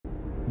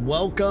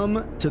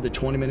Welcome to the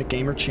 20-Minute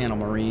Gamer channel,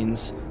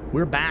 Marines.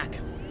 We're back.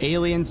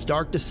 Aliens,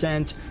 Dark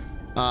Descent.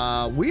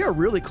 We are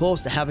really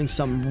close to having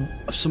some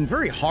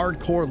very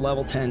hardcore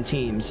level 10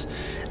 teams.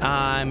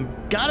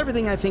 Got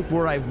everything I think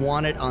where I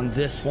want it on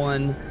this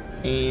one,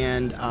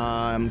 and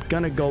I'm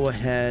gonna go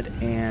ahead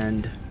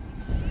and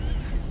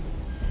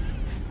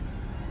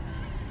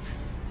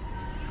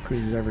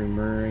increases every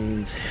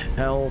Marine's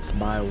health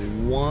by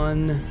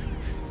 1.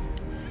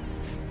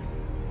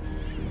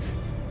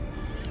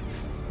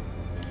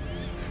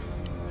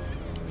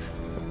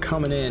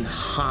 Coming in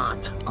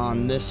hot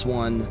on this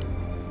one.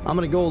 I'm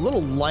gonna go a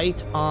little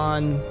light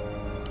on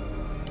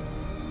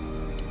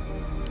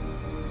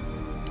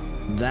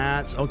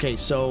that. Okay,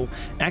 so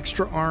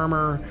extra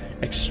armor,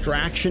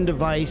 extraction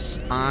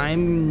device,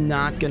 I'm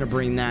not gonna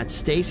bring that.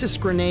 Stasis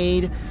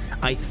grenade,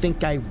 I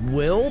think I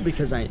will,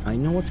 because I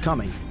know what's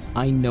coming.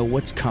 I know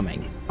what's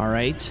coming, all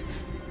right?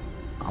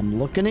 I'm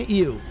looking at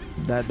you,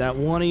 that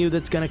one of you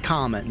that's gonna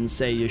comment and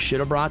say you should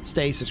have brought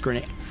stasis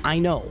grenade. I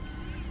know,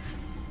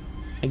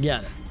 I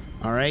get it.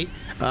 All right,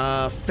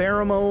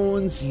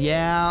 pheromones,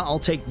 yeah, I'll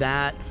take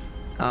that.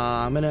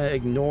 I'm gonna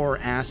ignore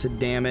acid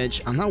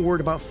damage. I'm not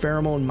worried about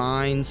pheromone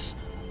mines.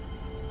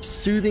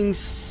 Soothing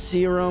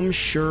serum,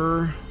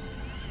 sure.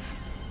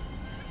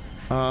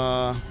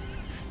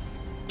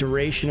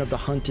 Duration of the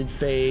hunted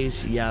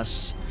phase,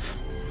 yes.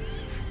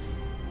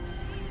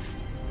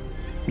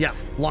 Yeah,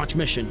 launch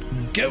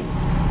mission, go!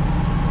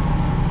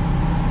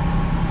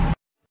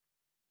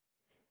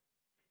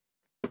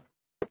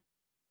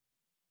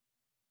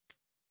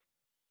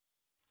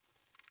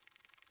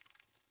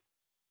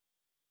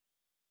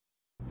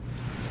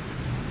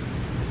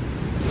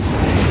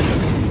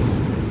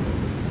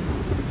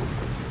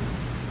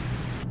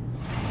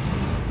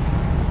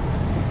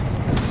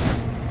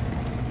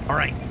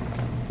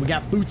 We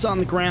got boots on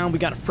the ground. We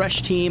got a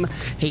fresh team.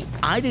 Hey,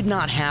 I did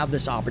not have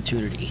this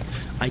opportunity.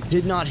 I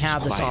did not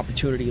have this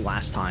opportunity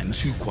last time.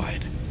 Too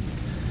quiet.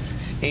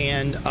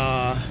 And,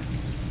 that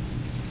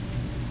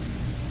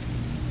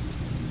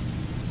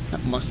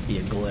must be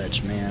a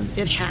glitch, man.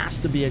 It has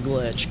to be a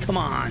glitch. Come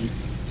on.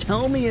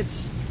 Tell me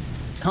it's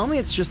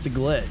just a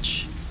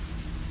glitch.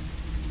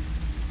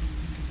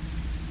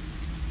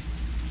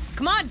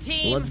 Come on,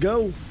 team. Let's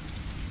go.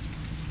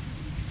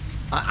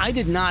 I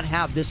did not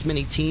have this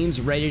many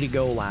teams ready to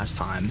go last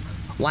time.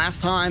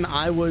 Last time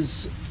I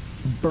was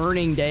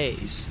burning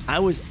days. I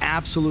was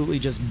absolutely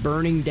just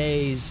burning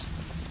days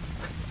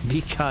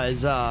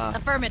because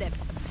affirmative.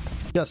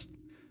 Just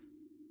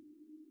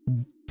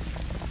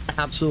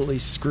absolutely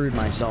screwed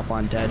myself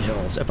on Dead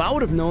Hills. If I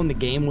would have known the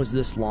game was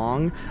this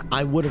long,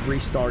 I would have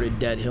restarted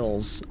Dead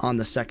Hills on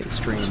the second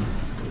stream.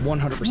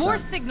 100%. More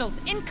signals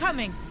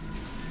incoming.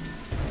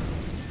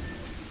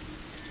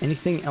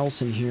 Anything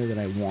else in here that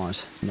I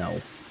want? No.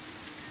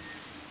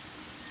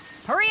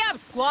 Hurry up,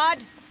 squad!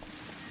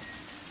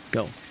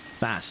 Go.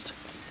 Fast.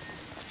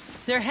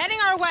 They're heading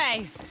our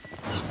way!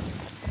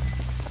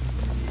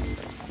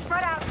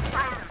 Spread out,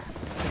 fire!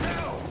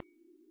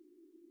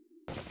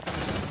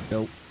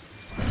 Go.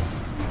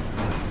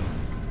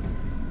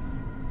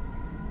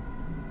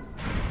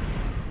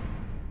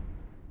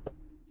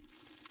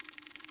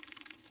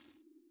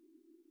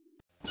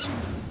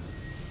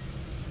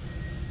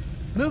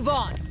 Move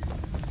on!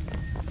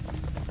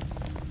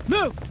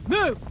 Move!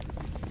 Move!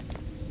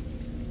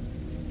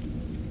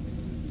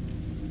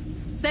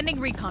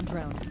 Sending recon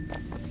drone.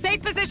 Safe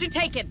position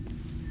taken!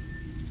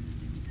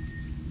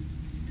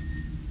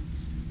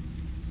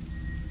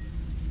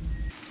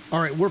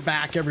 All right, we're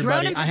back,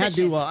 everybody. I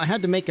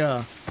had to make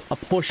a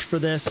push for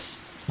this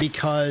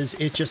because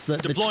it just the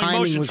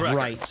timing was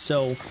right.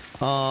 So,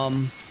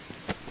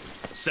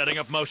 setting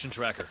up motion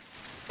tracker.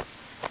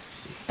 Let's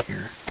see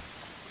here.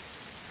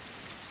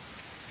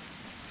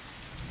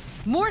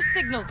 More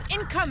signals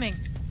incoming!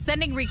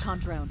 Sending recon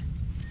drone.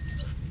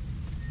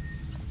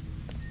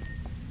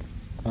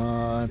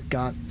 I've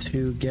got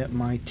to get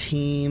my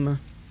team.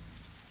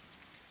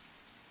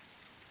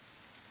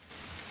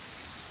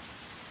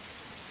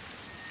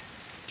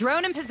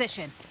 Drone in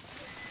position.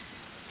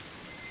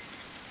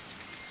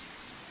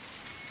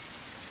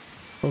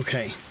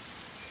 Okay.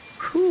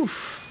 Whew.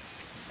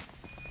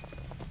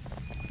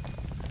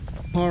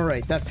 All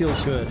right, that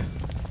feels good.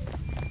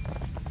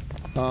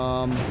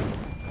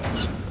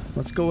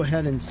 Let's go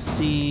ahead and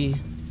see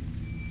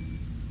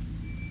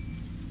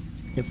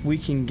if we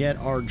can get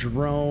our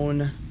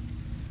drone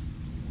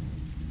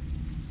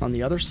on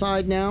the other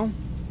side now.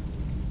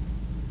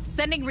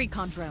 Sending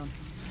recon drone.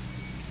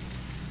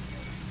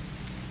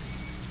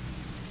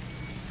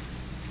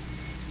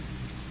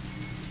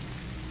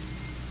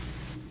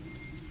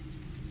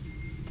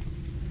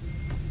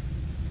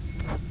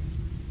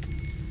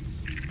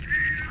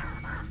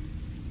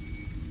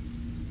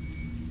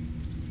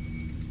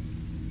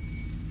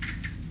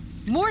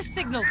 More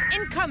signals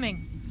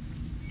incoming!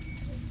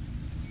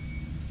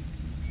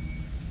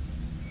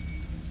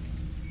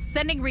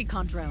 Sending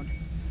recon drone.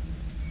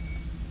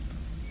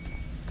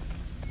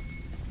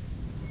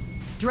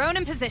 Drone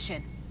in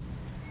position.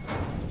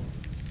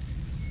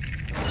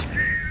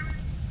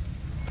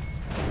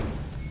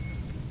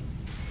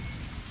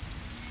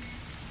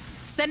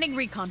 Sending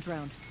recon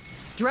drone.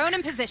 Drone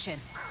in position.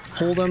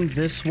 Pull them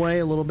this way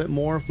a little bit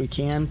more if we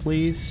can,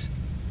 please.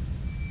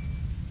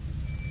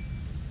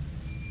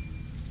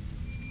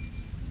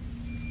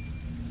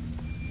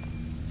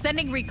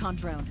 Sending recon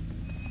drone.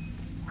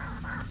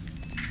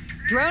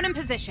 Drone in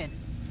position.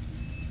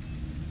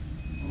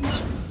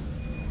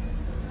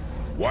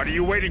 What are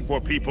you waiting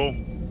for, people?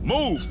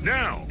 Move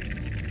now!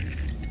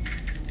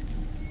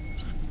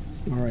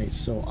 Alright,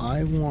 so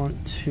I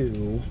want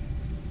to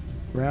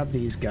grab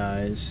these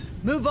guys.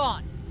 Move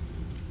on.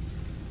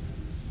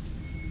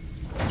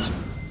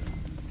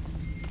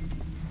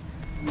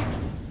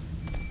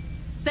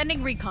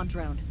 Sending recon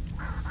drone.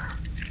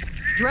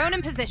 Drone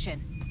in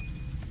position.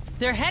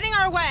 They're heading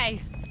our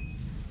way.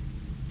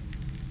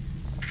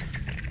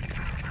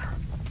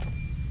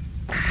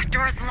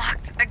 Door's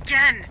locked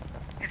again.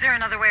 Is there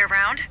another way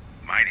around?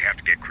 Might have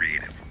to get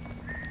creative.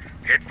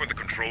 Head for the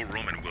control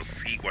room and we'll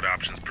see what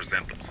options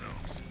present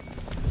themselves.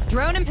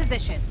 Drone in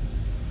position.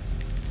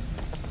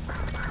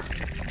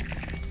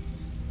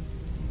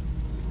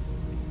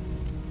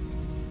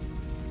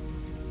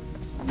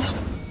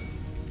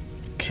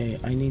 Okay,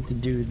 I need to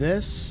do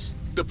this.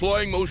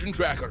 Deploying motion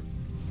tracker.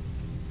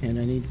 And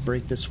I need to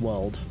break this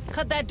weld.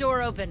 Cut that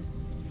door open.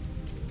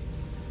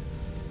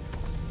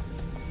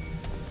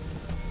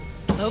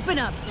 Open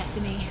up,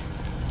 Sesame.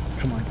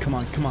 Come on, come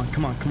on, come on,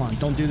 come on, come on.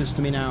 Don't do this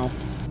to me now.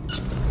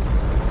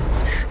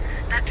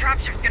 That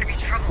dropship's gonna be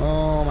trouble.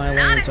 Oh, my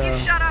Not if Lanta.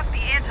 you shut off the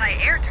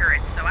anti-air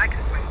turrets so I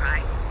can swing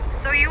by.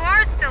 So you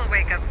are still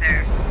awake up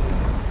there.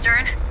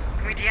 Stern,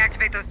 can we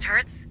deactivate those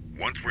turrets?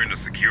 Once we're in the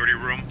security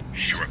room,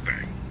 sure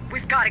thing.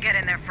 We've got to get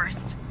in there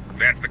first.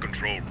 That's the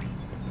control room.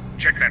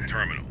 Check that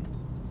terminal.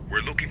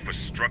 We're looking for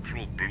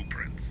structural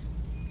blueprints.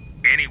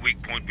 Any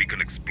weak point we can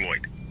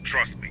exploit.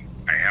 Trust me,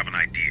 I have an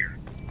idea.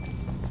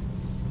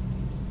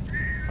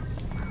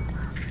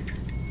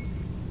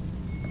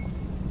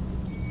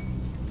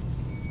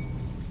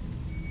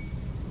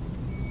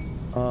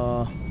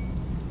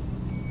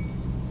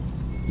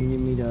 You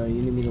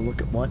need me to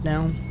look at what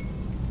now?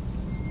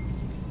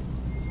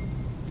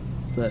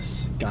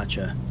 This.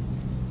 Gotcha.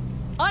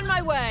 On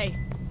my way.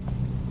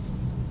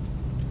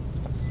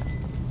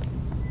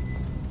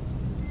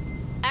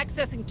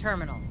 Accessing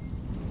terminal.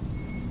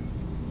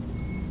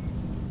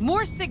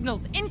 More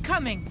signals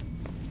incoming.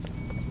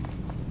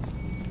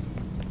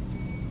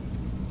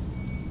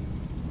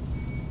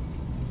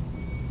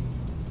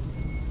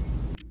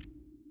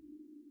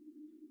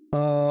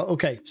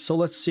 Okay, so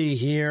let's see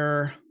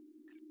here.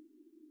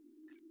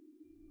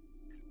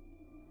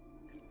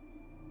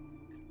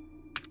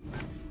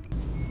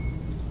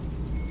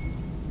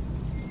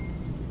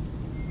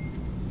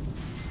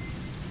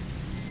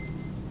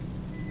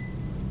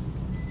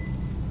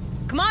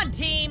 Come on,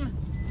 team.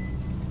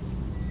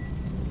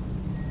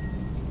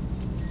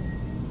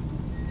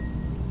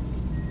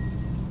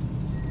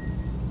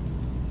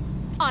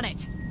 On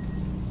it.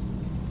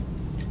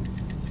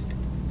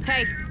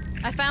 Hey,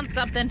 I found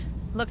something.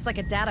 Looks like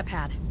a data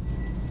pad.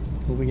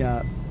 What we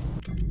got?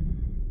 Here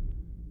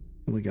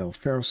we go.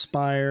 Pharos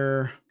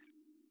Spire.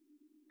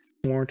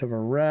 Warrant of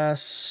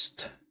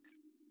arrest.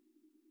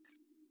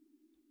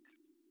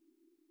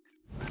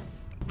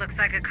 Looks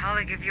like a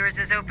colleague of yours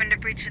is open to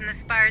breaching the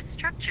Spire's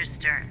structure,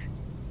 Stern.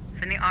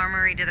 From the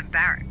armory to the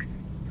barracks.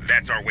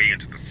 That's our way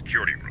into the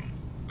security room.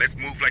 Let's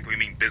move like we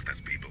mean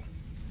business, people.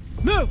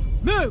 Move!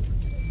 Move!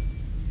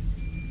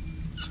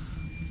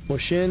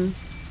 Push in.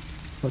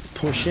 Let's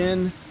push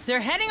in. They're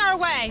heading our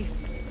way.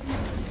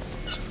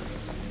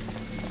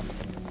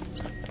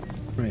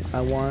 Right,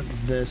 I want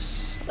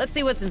this. Let's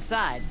see what's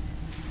inside.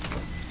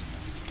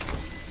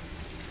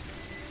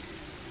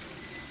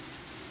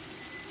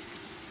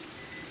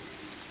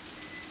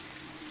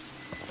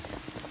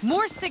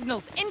 More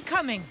signals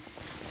incoming.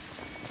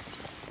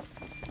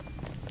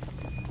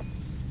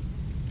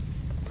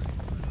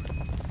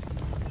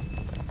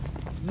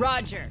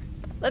 Roger.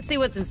 Let's see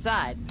what's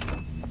inside.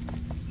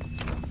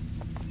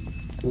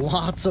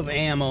 Lots of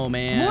ammo,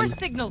 man. More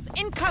signals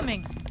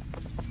incoming.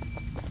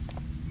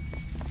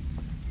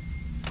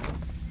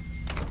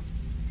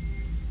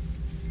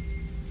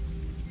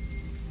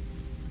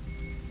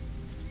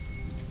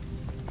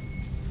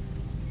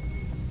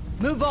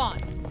 Move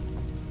on.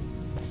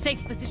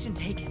 Safe position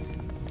taken.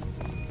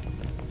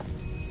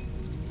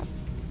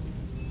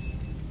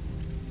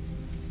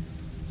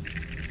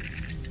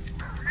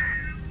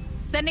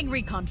 Sending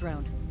recon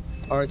drone.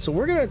 All right, so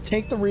we're gonna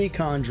take the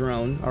recon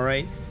drone. All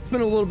right, it's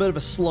been a little bit of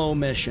a slow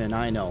mission.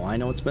 I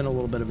know it's been a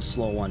little bit of a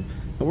slow one,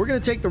 but we're gonna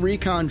take the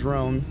recon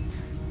drone,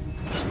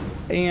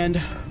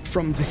 and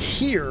from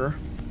here,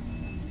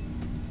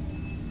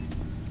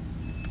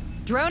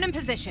 Drone in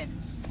position.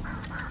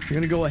 we're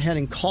gonna go ahead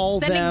and call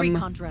Sending them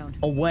recon drone.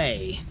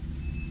 away.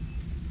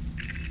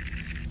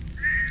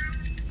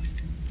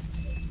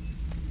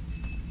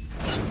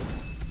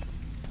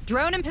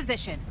 Drone in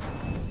position.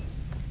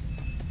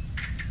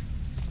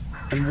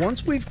 And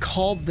once we've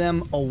called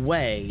them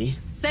away,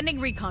 Sending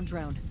recon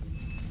drone.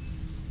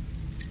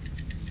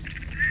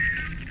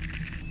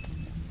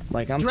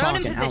 like I'm Drone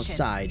in talking position.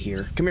 outside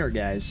here. Come here,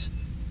 guys.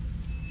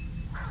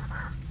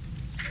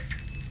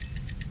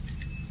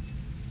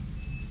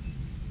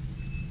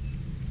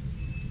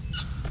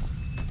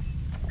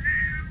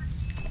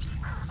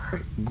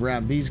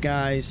 Grab these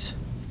guys.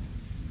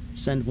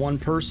 Send one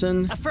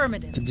person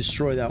Affirmative. to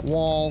destroy that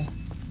wall.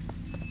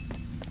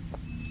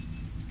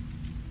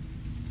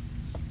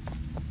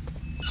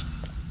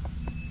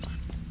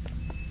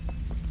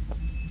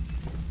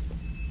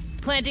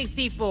 Planting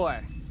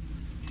C4.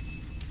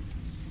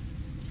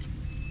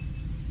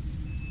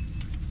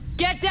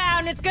 Get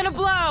down, it's gonna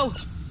blow!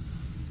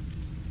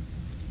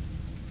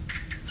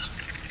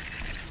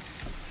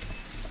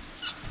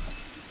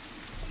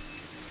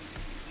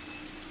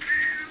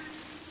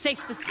 Safe.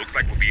 Looks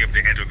like we'll be able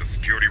to enter the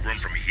security room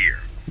from here.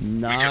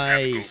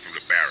 Nice. We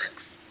just have to go through the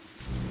barracks.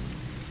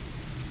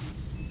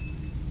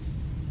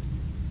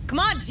 Come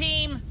on,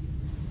 team!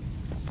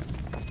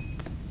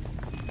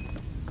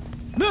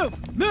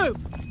 Move! Move!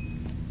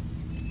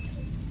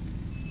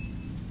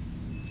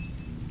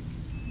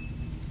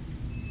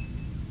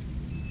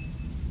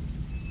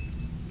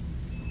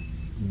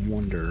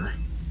 Wonder.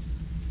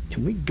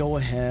 Can we go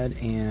ahead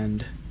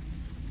and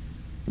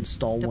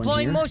install one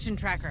Deploying here? motion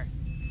tracker.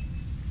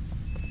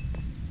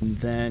 And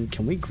then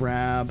can we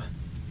grab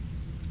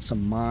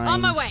some mines?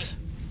 On my way.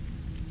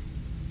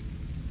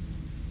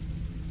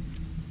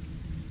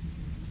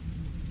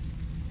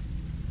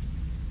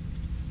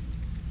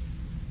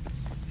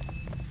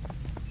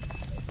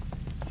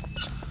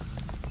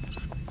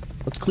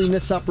 Let's clean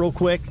this up real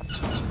quick.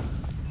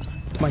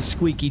 It's my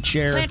squeaky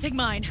chair. Planting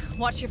mine.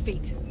 Watch your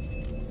feet.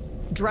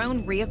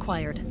 Drone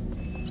reacquired.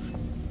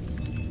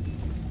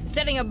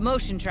 Setting up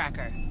motion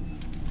tracker.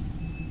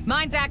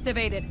 Mine's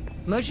activated.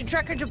 Motion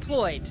tracker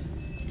deployed.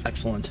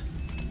 Excellent.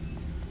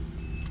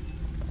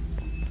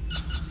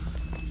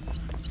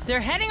 They're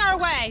heading our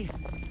way.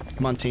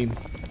 Come on, team.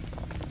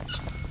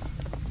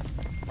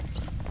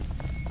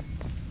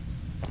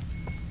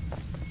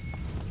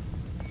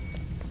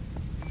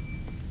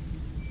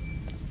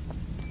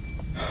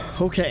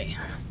 Okay.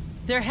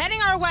 They're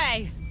heading our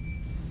way.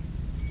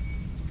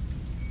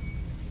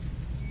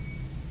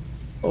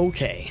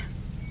 Okay.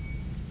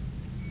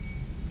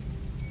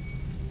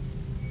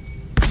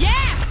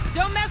 Yeah!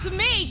 Don't mess with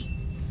me!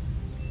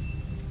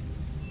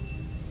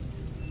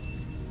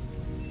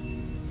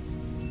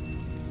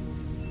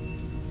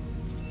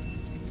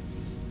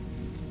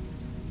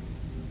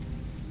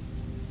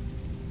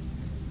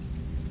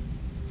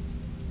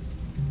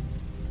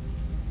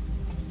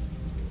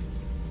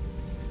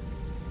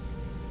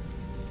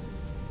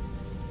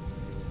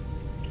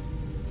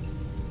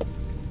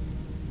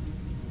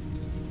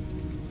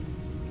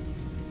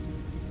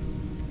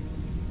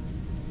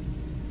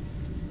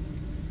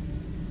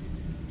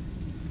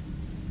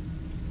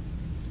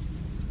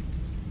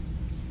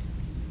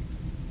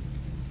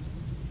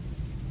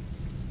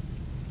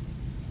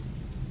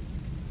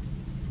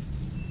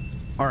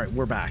 All right,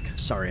 we're back.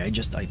 Sorry, I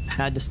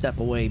had to step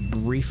away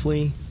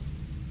briefly.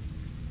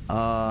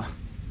 Got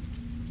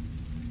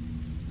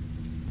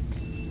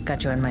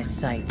you in my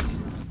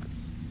sights.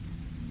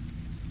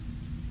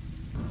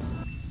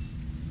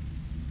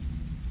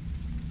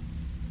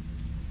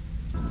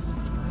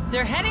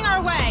 They're heading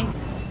our way.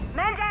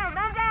 Man down,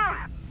 man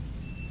down!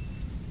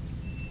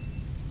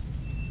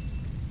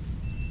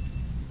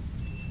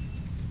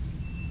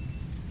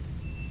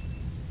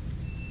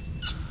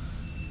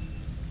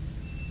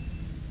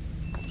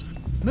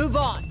 Move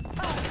on.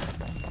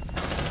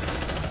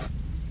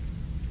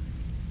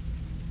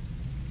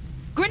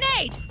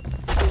 Grenade!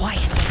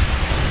 Quiet.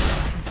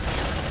 Didn't see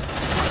us.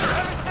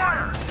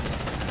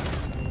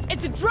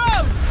 It's a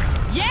drone!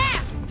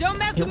 Yeah! Don't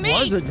mess It with me!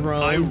 was a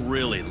drone. I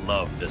really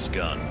love this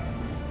gun.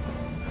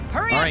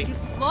 Hurry All up, right. you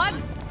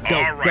slugs! Go,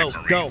 All right, go,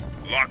 Marines. go.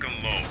 Lock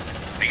and load.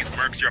 These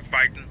mercs you're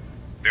fighting,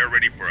 they're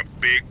ready for a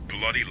big,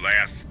 bloody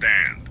last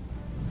stand.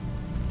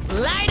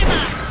 Light 'em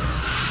up!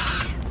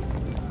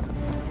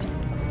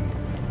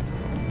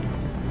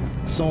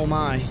 So am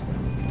I.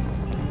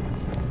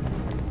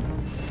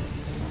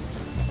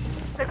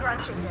 The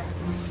grunting there.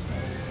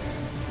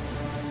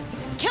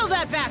 Kill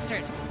that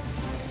bastard!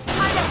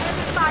 Find a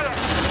heavy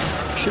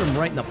fire! Shoot him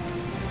right in the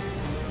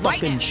Right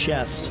fucking now.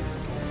 chest.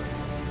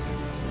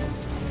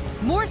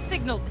 More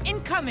signals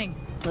incoming!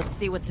 Let's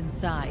see what's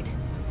inside.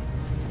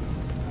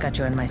 Got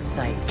you in my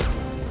sights.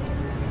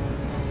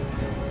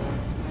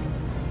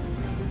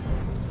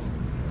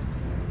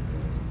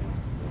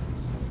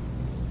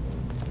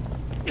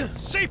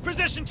 Safe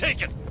position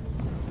taken.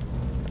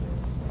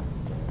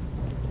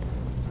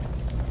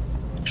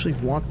 Actually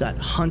want that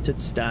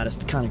hunted status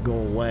to kind of go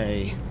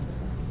away.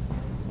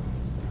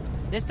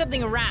 There's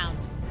something around.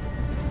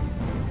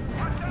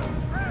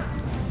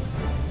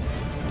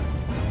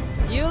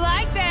 You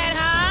like that,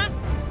 huh?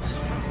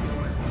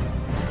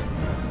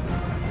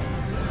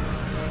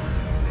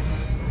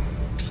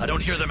 I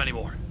don't hear them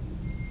anymore.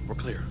 We're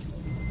clear.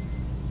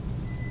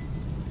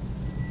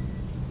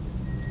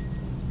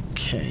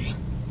 Okay.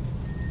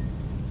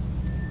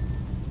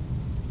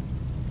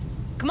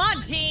 Come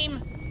on,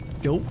 team!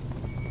 Go.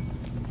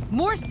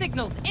 More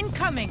signals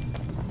incoming!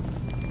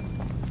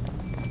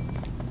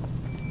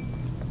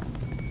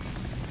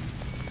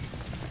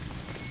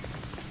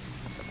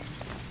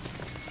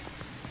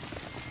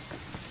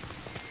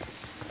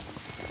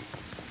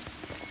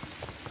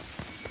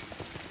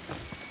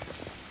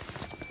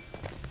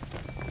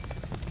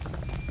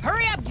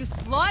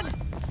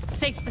 slugs!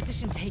 Safe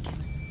position taken.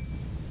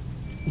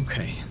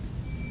 Okay.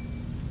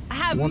 I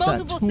have Want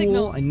multiple that tool?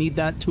 signals. I need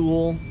that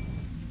tool.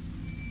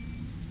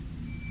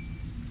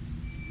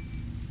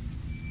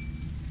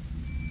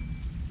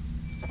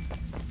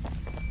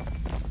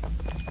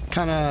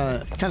 Kind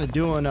of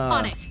doing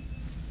On it.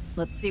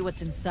 Let's see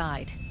what's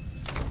inside.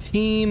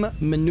 team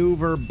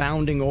maneuver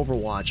bounding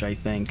Overwatch, I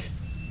think.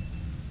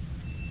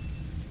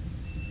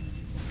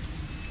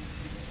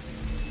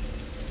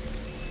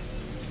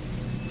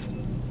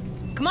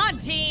 Come on,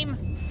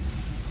 team!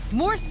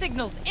 More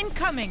signals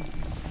incoming!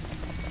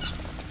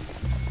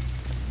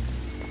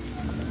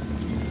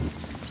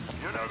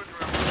 You know the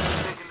drill.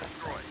 Take and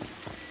destroy.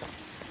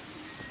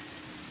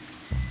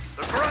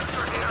 The grunts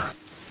are here.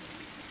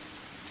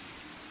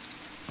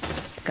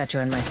 Got you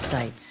in my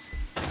sights.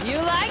 You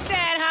like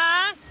that,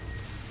 huh?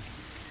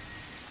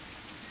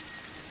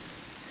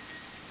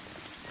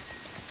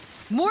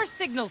 More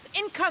signals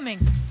incoming!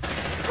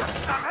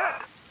 I'm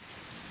hit.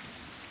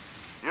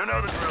 You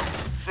know the drill.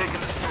 Take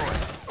and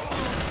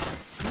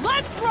destroy.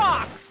 Let's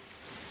rock!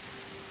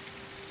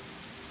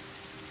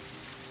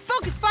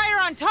 Focus fire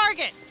on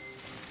target!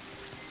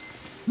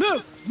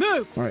 Move!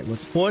 Move! All right,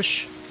 let's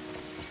push.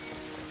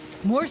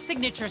 More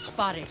signatures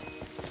spotted.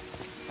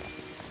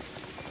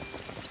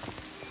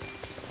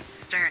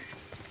 Stern,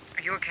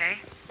 are you okay?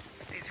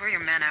 These were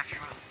your men after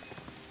all.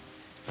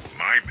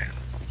 My men?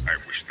 I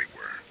wish they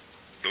were.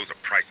 Those are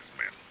Price's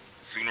men.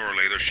 Sooner or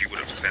later, she would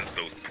have sent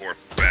those poor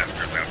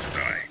bastards out to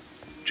die.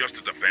 Just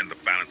to defend the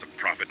balance of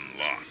profit and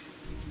loss.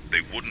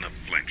 They wouldn't have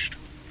flinched.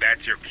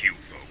 That's your cue,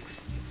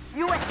 folks.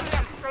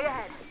 USDM, straight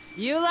ahead.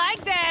 You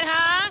like that,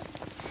 huh?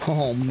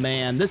 Oh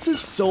man, this is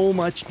so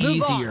much Move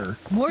easier.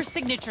 on. More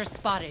signatures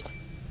spotted.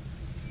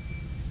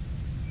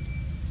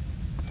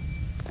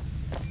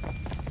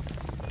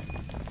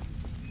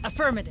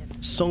 Affirmative.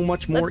 So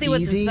much more Let's see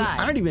what's easy. inside.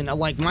 I don't even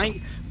like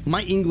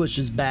my English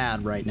is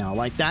bad right now.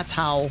 Like that's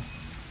how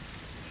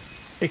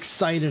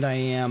excited I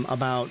am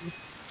about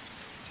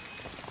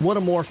what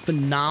a more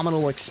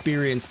phenomenal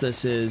experience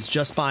this is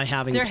just by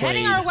having They're played.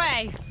 heading our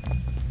way.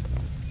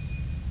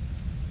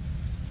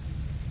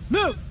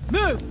 Move!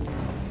 Move!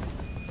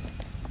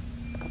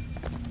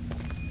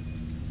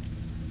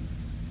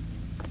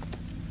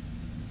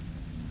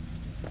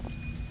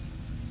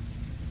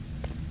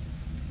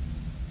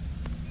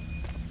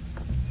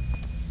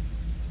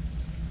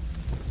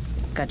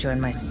 Got you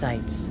in my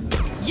sights.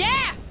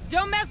 Yeah!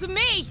 Don't mess with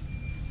me!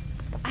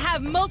 I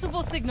have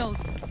multiple signals.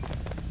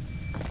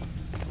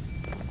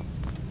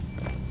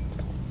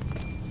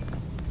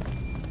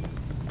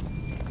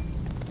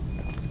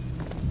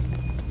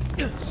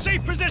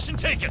 Safe position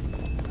taken!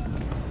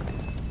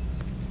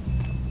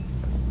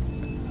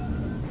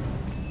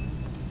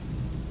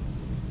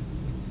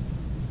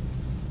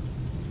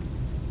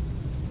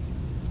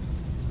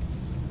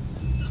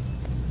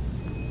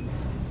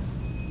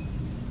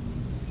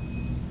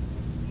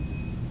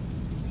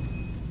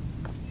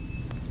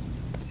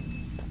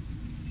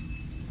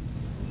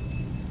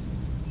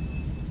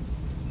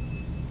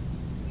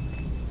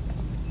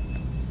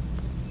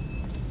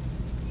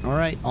 All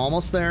right,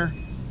 almost there.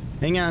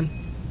 Hang on.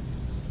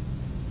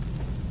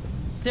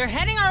 They're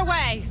heading our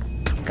way.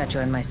 Got you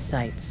in my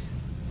sights.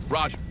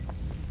 Roger.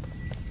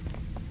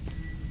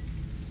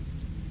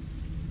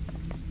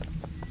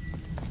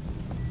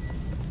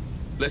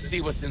 Let's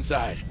see what's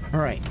inside. All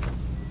right.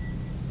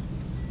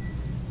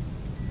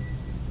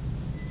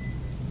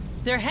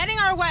 They're heading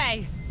our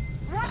way.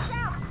 Watch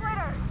out,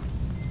 critters!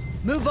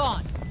 Move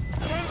on.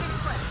 Changing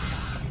foot.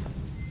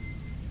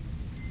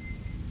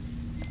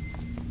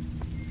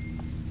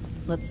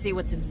 Let's see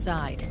what's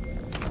inside.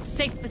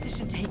 Safe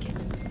position taken.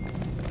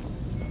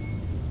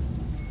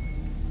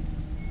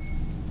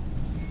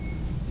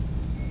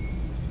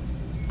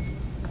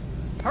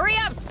 Hurry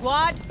up,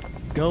 squad!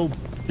 Go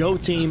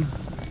team.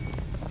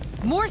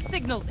 More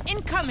signals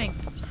incoming.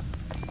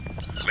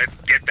 Let's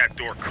get that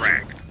door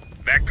cracked.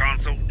 That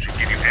console should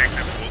give you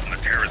access to open the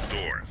terrace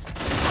doors.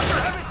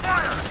 Under heavy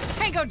fire.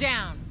 Tango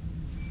down.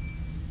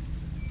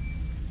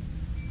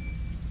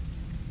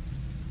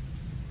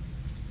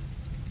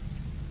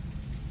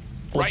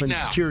 Right Open now.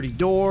 security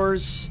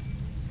doors.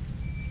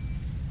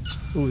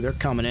 Ooh, they're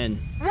coming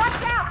in. Watch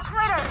out,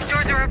 critters!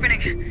 Doors are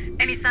opening.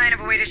 Any sign of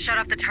a way to shut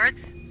off the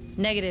turrets?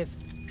 Negative.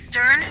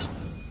 Stern?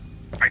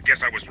 I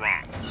guess I was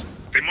wrong.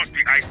 They must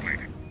be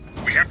isolated.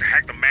 We have to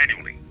hack them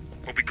manually.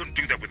 But we couldn't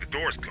do that with the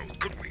doors closed,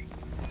 could we?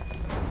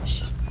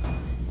 Shh.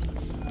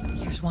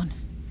 Here's one.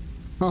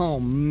 Oh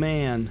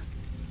man.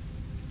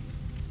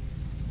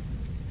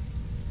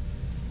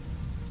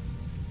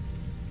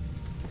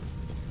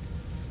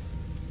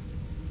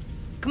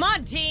 Come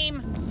on,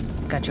 team.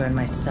 Got you in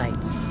my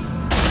sights.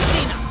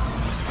 Seen us.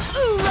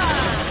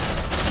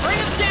 Hoorah! Bring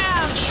them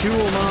down. Chew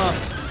them up.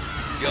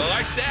 You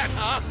like that,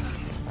 huh?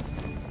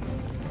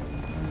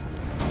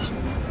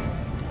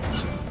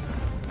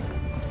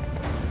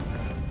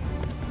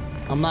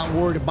 I'm not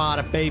worried about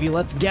it, baby.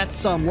 Let's get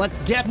some. Let's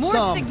get More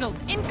some. signals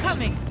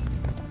incoming.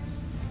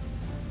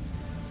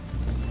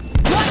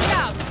 Watch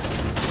out!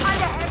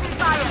 Under heavy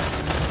fire.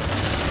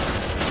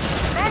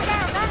 Men down!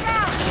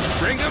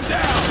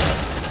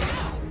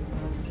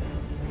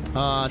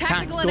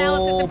 Tactical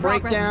analysis in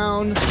progress.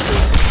 breakdown.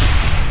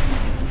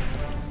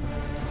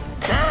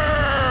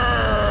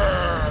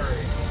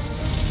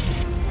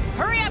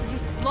 Hurry up, you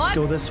sluts! Let's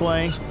go this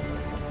way.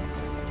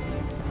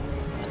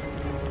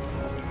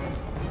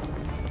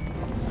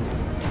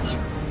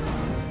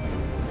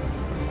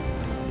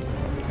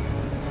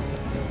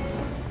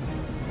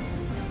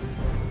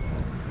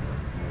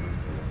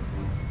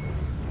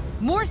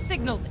 More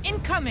signals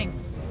incoming.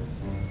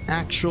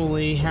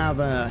 Actually have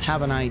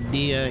an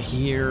idea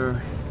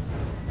here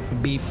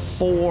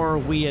before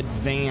we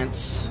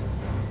advance.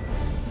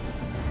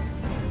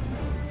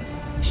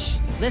 Shh,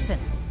 listen.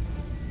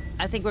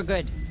 I think we're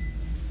good.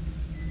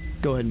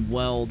 Go ahead and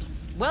weld.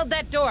 Weld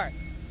that door.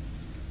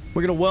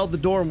 We're gonna weld the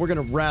door and we're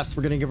gonna rest.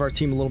 We're gonna give our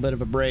team a little bit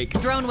of a break.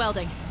 Drone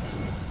welding.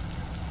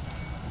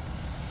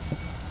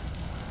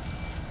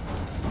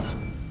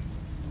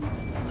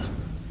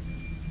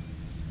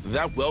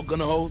 That weld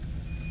gonna hold?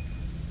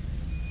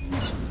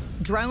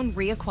 Drone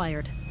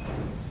reacquired.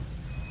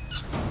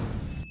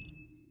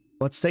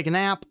 Let's take a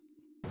nap.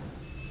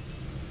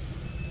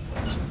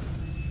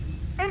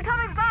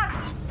 Incoming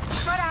bugs!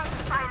 Spread out and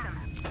find them.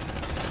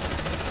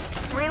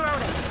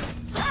 Reloading.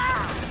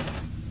 Ah!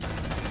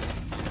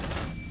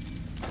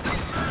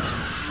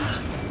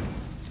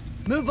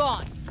 Move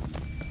on.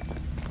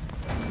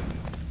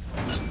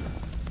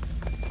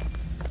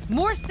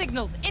 More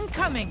signals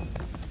incoming.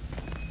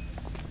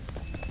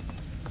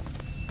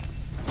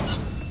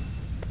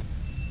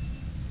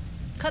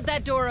 Cut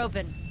that door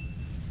open.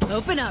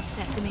 Open up,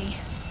 Sesame.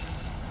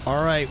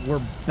 All right,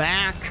 we're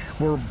back.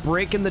 We're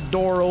breaking the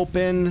door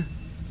open.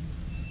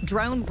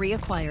 Drone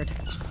reacquired.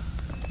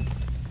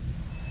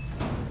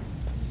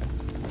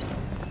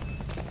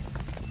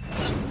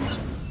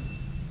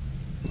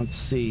 Let's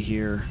see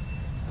here.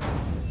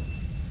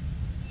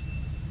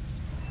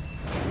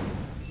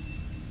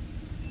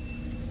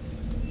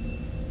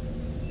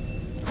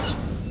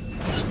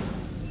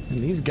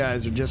 And these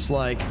guys are just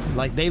like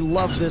they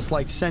love this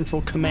like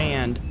central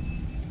command.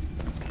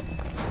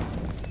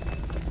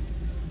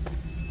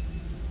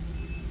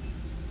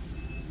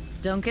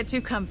 Don't get too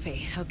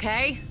comfy,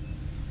 okay?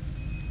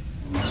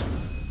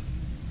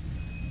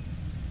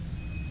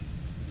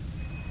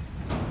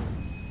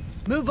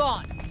 Move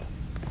on.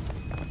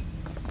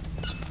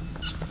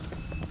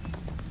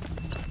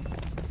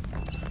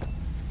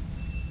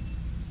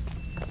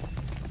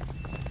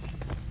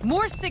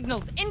 More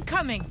signals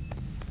incoming.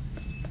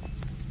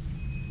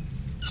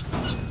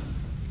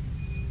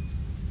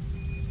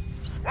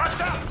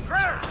 Watch out!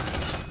 Critters!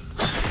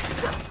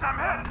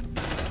 I'm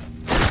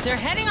hit! They're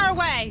heading our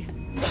way.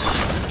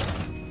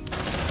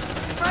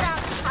 Spread out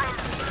and find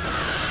them.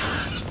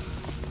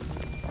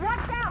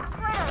 Watch out,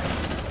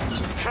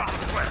 critters! Shot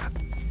clear.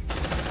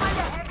 Find a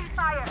heavy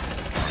fire.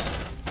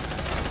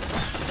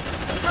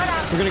 Spread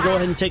out. We're gonna go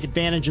ahead and take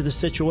advantage of the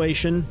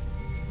situation.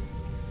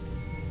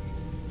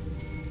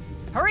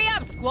 Hurry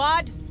up,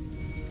 squad.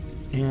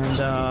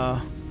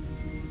 And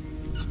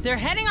They're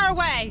heading our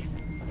way.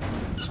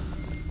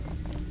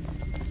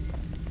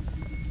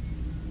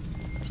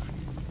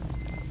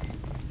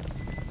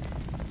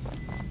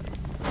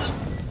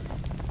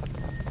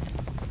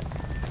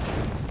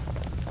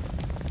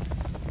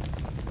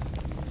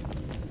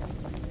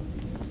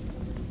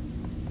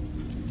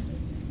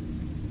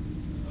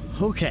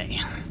 okay.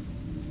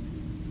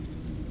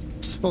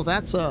 So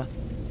that's a.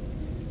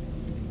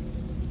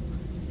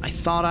 I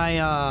thought I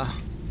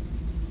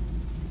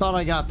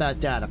got that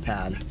data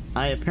pad.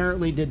 I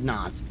apparently did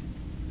not.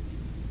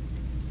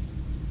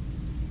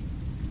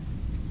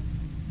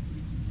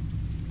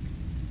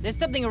 There's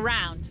something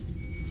around.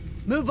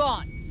 Move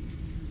on.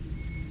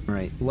 All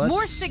right, let's.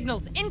 More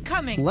signals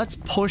incoming. Let's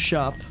push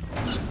up.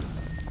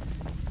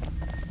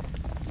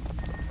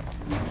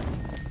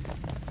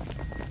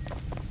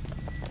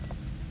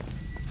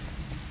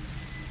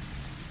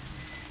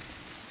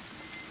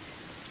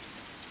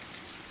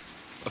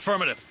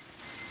 Affirmative.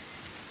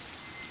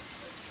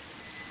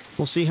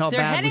 We'll see how They're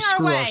bad we heading our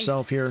screw way.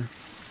 ourselves here.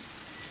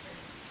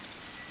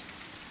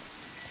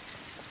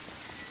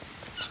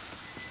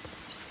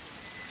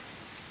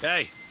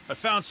 Hey, I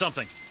found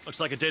something. Looks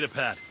like a data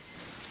pad.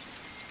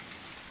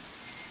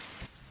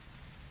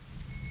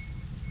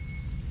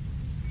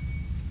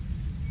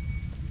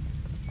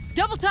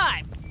 Double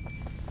time.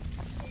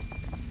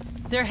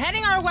 They're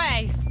heading our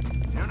way.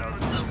 You know the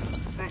drill.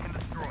 Seek and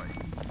destroy.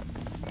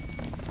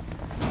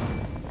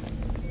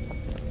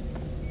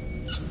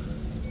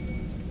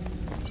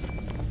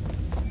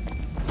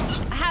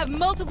 I have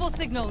multiple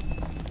signals.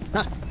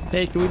 Huh.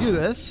 Hey, can we do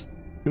this?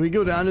 Can we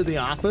go down to the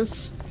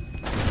office?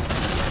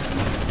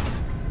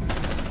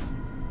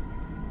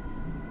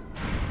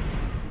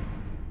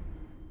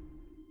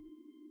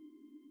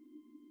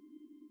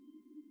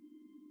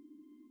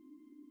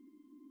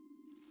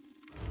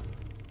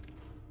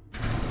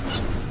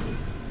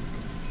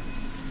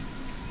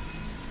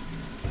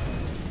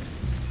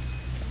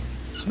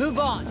 Move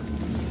on.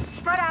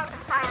 Spread out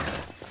and fire.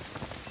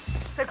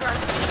 The grunt.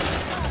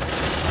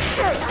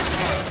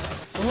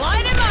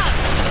 Line him up.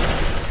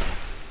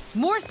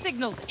 More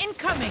signals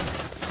incoming.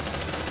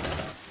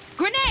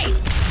 Grenade!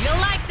 You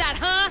like that,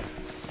 huh?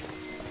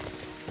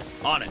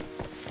 On it.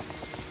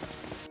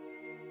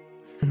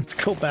 Let's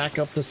go back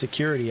up to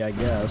security, I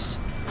guess.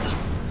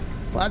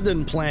 Well, that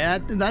didn't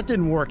that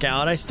didn't work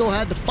out. I still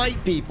had to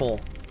fight people.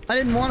 I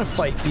didn't want to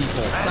fight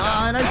people.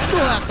 And I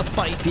still have to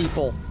fight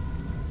people.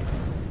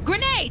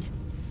 Grenade!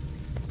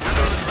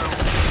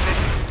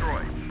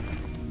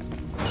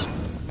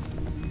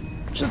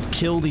 Just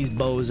kill these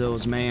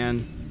bozos,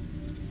 man.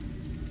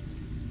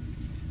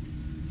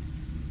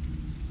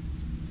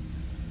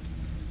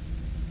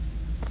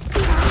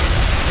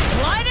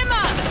 Light him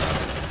up!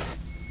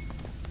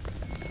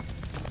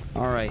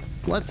 Alright,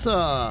 let's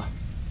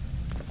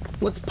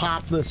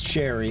pop this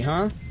cherry,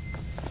 huh?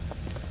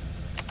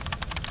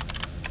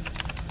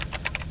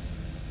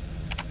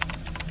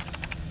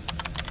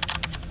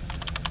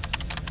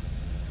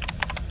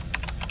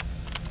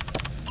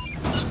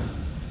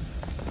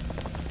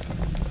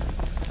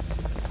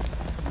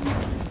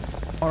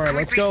 Alright,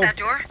 let's go. That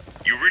door?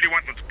 You really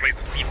want them to place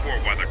a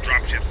C4 while the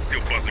dropship's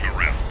still buzzing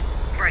around?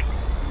 Right.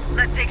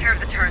 Let's take care of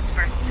the turrets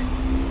first.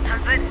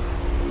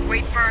 Hunslet,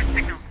 wait for our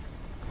signal.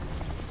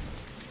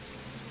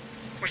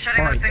 We're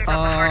shutting those things off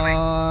the hard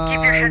way.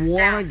 Keep your heads down.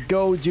 I want to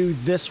go do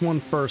this one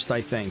first,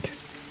 I think.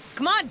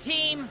 Come on,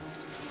 team!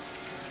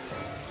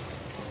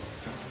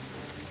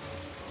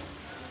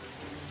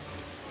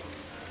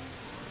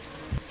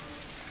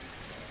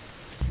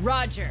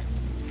 Roger.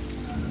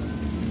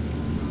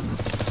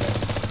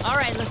 All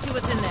right, let's see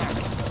what's in there.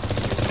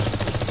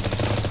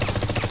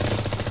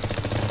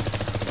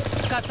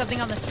 Got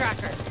something on the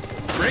tracker.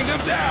 Bring him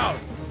down!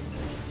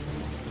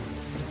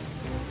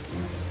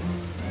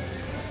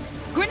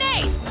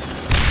 Grenade!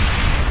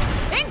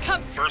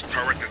 Income! First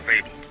turret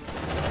disabled.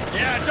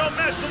 Yeah, don't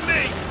mess with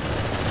me!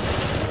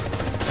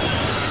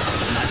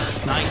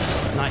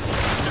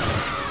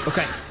 Nice.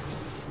 Okay.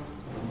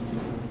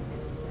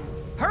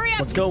 Hurry up,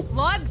 Let's go.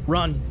 slugs!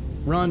 Run.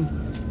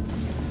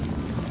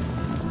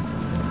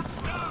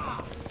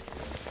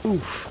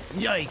 Oof.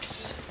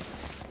 Yikes.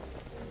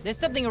 There's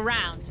something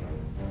around.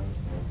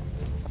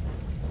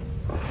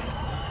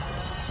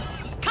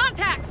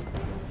 Contact!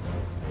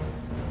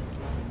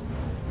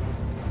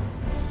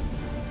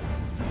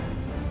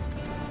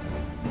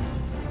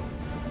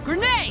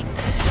 Grenade!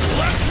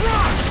 Let's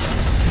rock!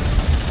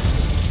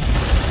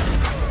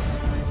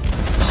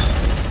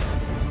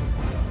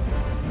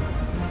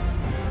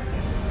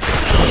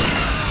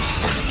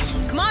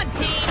 Come on,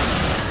 team!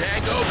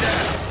 Tango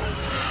down.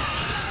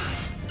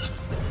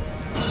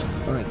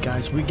 All right,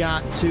 guys, we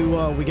got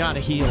to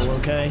heal,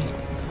 okay?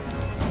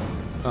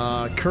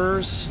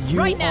 Curse, you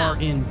Right now. are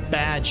in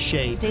bad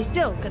shape. Stay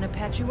still, gonna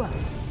patch you up.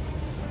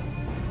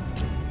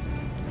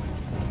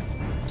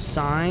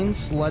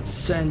 Signs, let's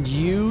send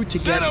you to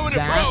get Xeno in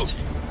that. approach.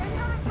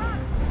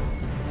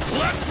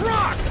 Let's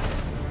rock!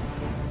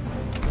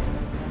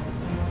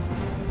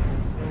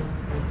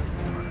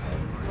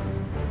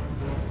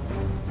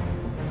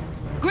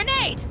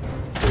 Grenade!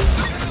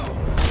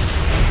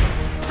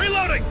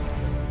 Reloading!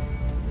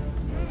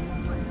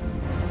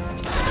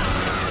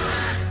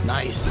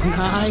 Nice.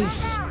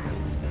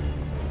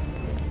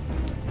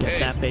 Get Hey.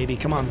 that, baby.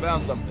 Come on.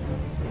 Found something.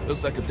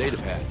 Looks like a data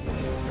pad.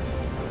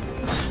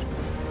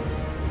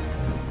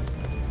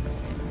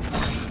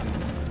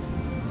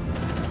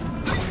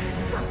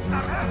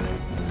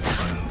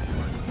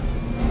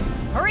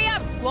 Hurry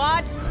up,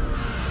 squad!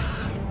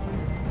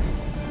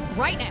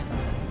 Right now.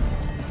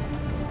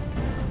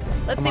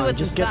 Let's Come see on, what's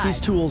just inside. get these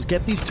tools.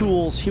 Get these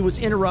tools. He was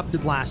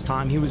interrupted last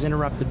time. He was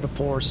interrupted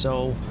before,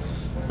 so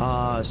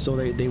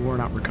they were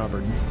not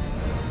recovered.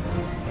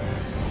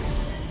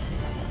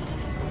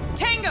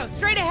 Tango,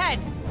 straight ahead!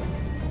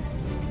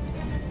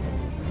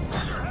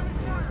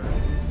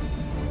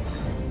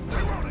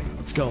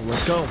 Let's go.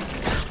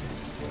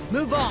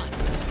 Move on.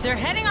 They're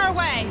heading our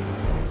way.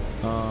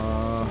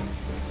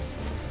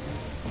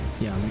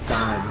 Yeah, I'm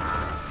fine.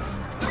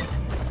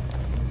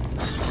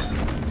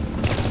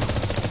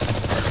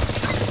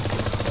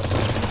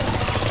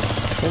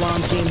 Hold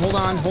on, team. Hold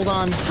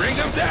on. Bring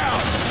him down!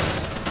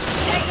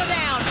 Tango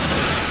down!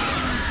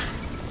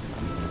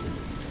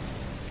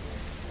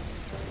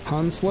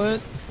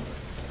 Hunslet.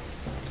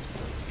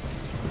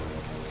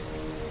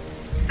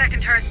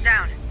 Second turret's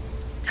down.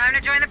 Time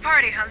to join the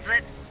party,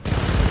 Hunslet.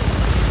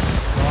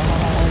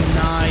 Oh,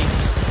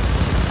 nice.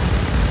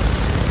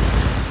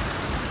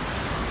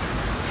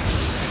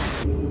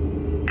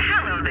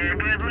 Hello there,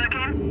 good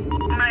looking.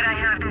 Might I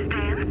have this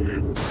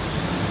dance?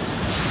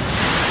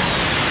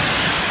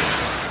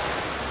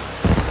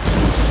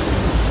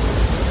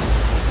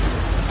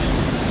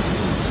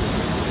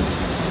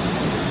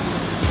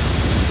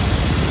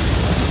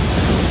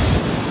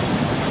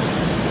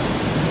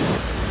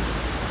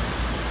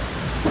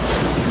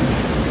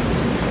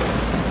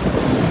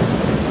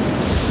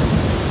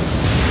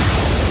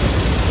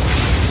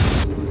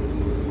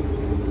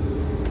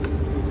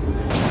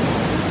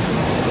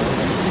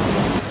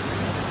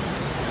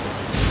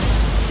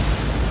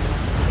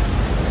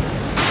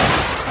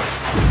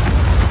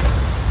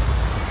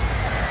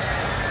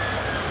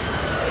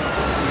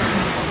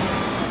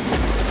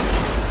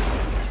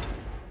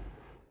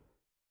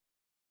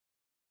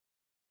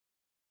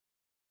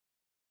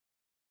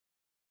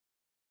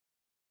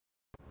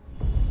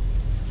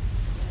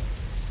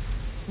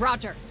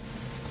 Roger.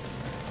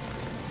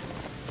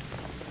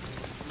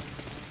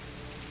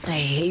 I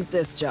hate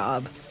this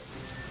job.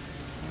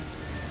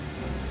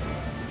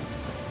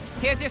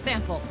 Here's your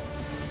sample.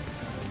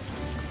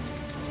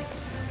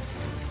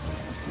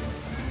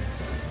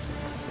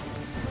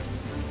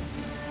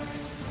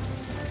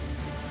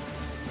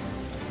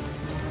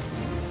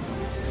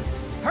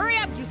 Hurry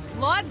up, you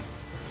slugs!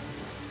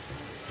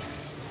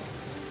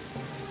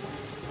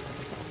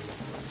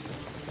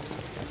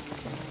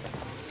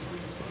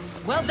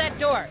 Weld that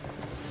door.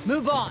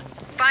 Move on.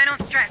 Final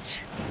stretch.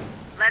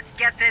 Let's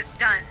get this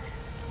done.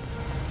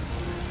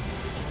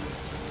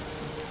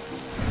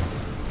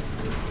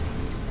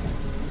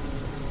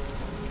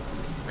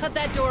 Cut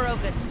that door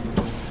open.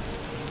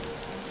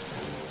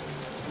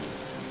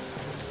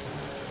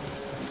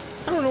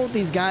 I don't know what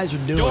these guys are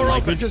doing. Door Like,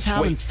 open. they're just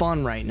having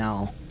fun right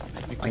now.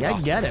 Like, I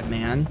get it,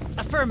 man.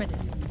 Affirmative.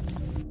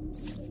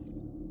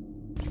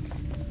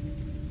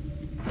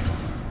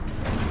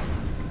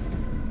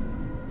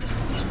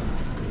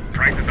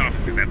 Price's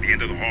office is at the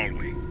end of the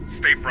hallway.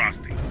 Stay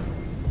frosty.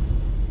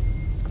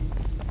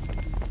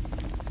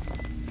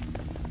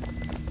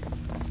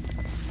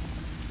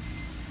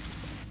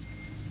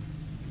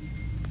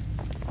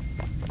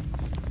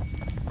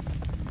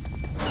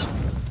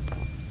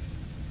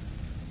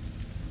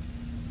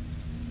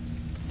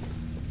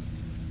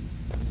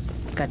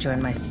 Got you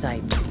in my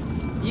sights.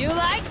 You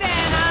like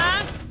that,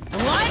 huh?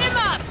 Line him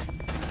up!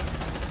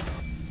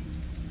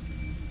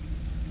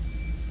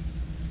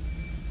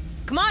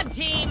 Come on,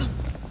 team!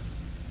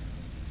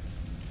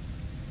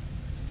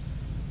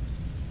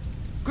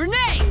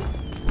 Grenade!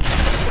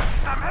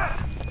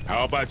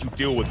 How about you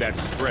deal with that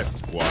stress,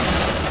 squad?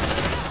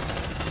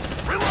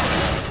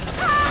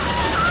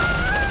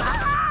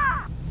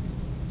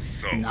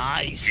 So,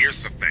 Nice.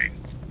 here's the thing.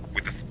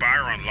 With the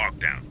Spire on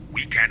lockdown,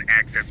 we can't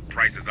access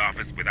Price's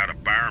office without a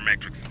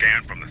biometric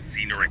scan from the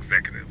senior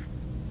executive.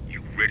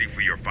 You ready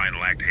for your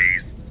final act,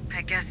 Hayes?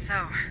 I guess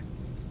so.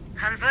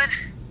 Hunslet,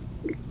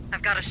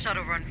 I've got a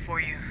shuttle run for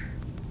you.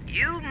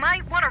 You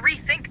might want to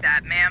rethink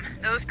that, ma'am.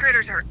 Those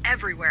critters are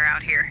everywhere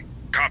out here.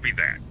 Copy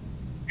that.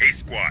 Hey,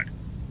 squad.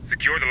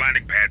 Secure the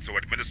landing pad so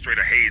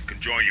Administrator Hayes can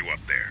join you up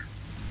there.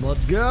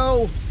 Let's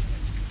go.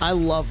 I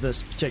love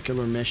this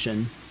particular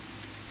mission.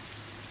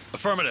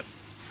 Affirmative.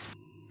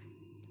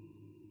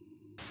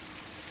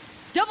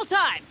 Double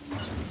time!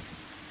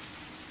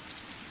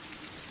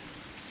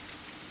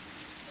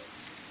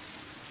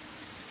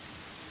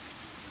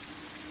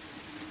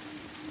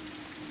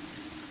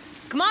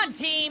 Come on,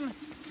 team!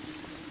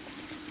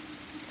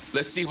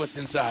 Let's see what's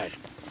inside.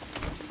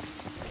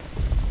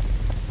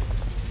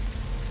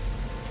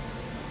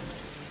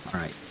 All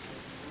right.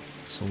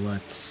 So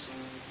let's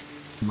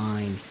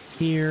mine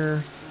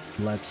here.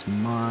 Let's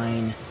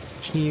mine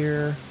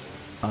here.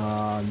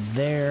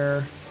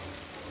 There.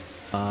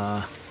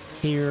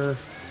 Here.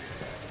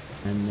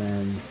 And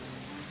then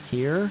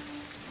here.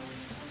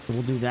 So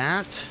we'll do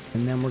that.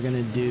 And then we're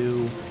gonna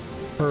do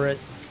turret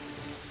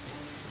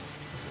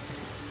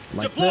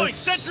like Deploying this.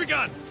 sentry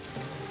gun.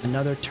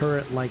 Another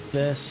turret like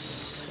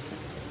this.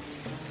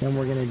 Then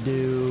we're gonna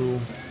do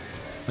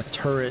a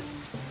turret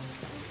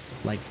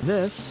like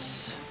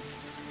this.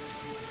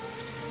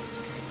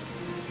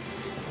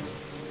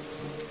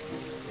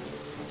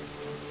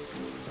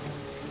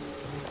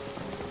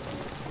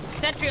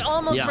 Sentry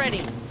almost Yeah.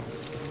 ready.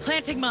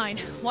 Planting mine.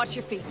 Watch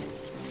your feet.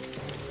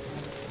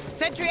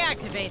 Sentry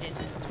activated.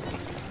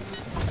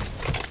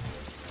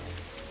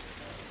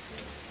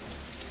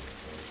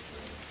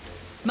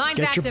 Mine's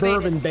Get activated.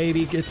 your bourbon,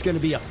 baby. It's gonna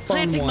be a fun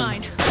Planting one.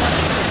 mine. Shit! I'm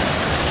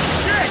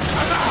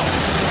out!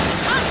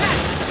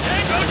 Contact!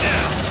 Tango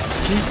down!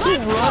 He's still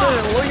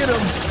running. Look at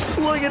him.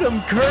 Look at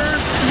him,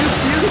 Kurtz. You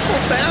beautiful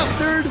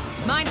bastard.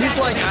 Mine's He's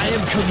like, I activated.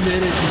 am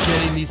committed to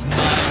getting these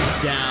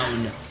mines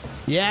down.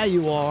 Yeah,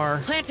 you are.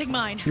 Planting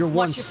mine. You're Watch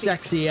one your feet.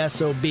 sexy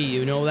SOB.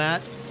 You know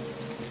that?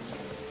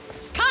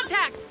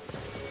 Contact!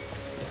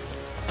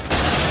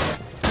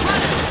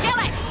 Run! Kill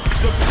it!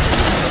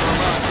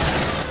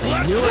 I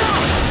knew it.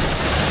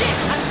 Shit,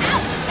 I'm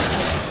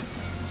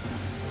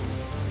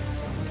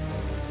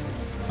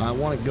out! I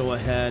want to go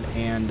ahead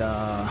and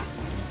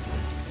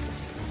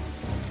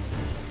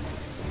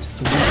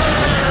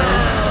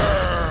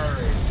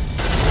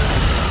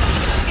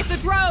It's a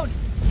drone!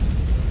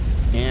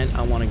 and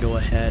I want to go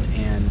ahead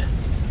and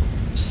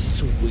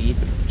sweep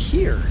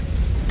here.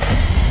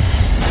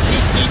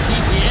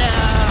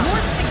 Yeah!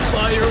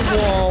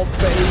 Firewall,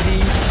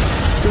 baby.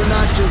 They're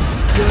not just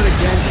good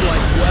against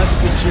like web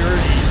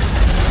securities.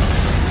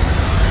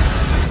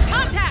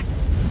 Contact!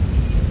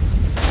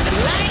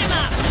 Line him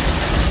up!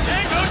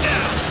 Tango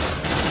down!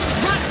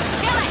 Run!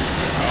 Kill it!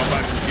 How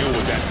about you deal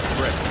with that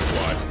stress,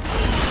 squad?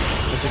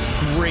 It's a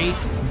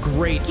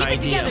great Keep it idea,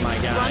 together, my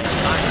you guy. runt. I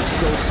am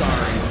so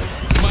sorry.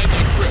 Might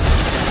be Chris.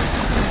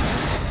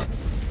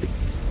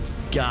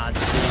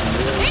 God's damn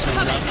wheels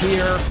Incoming. up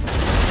here.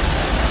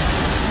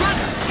 Run!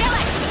 Kill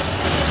it!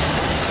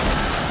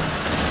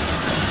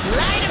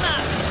 Line him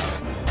up!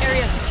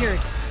 Area secured.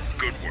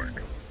 Good work.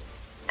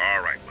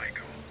 All right,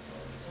 Michael.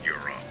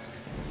 You're up.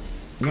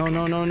 No,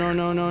 no, no, no,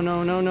 no, no,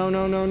 no, no, no,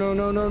 no, no, no,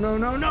 no, no, no,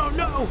 no, no,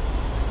 no!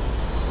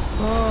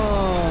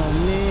 Oh,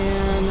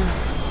 man.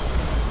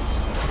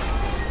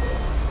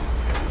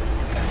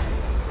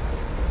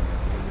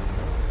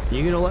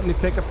 You gonna let me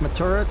pick up my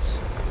turrets?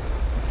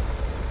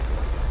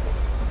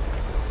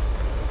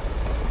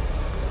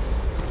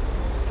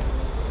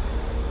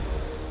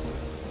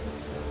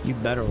 You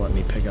better let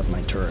me pick up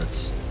my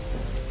turrets.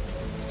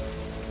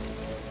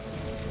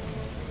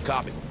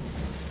 Copy.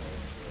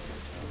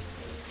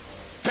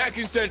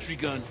 Packing sentry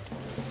gun.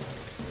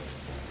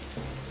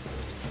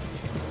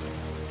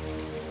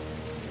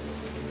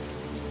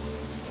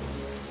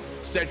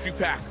 Sentry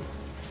packed.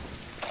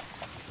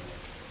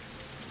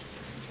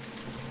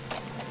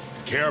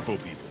 Careful,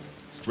 people.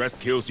 Stress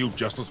kills you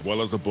just as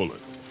well as a bullet.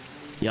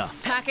 Yeah.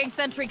 Packing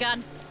sentry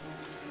gun.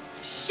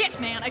 Shit,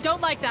 man, I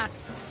don't like that.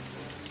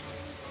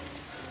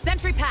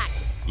 Sentry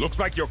packed. Looks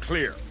like you're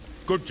clear.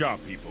 Good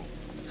job, people.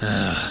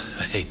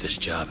 I hate this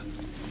job.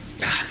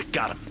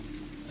 Got him.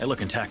 They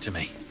look intact to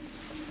me.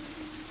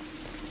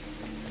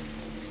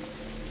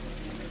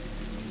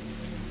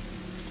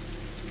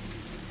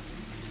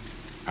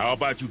 How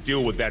about you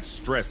deal with that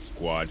stress,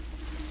 squad?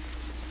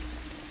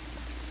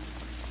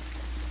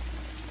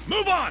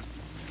 Move on!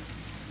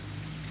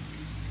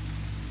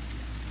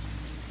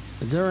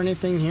 Is there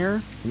anything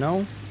here?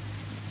 No?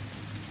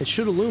 It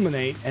should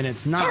illuminate, and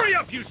it's not. Hurry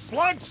up, you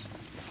slugs!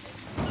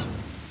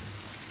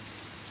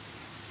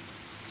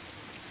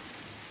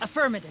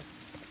 Affirmative.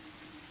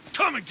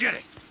 Come and get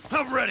it!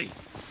 I'm ready!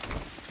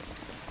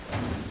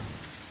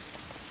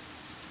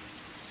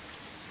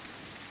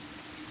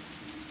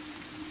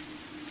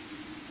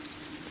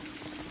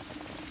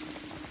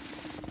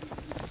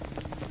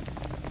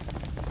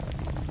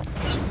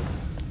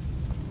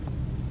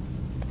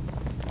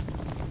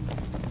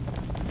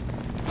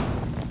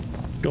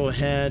 Go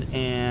ahead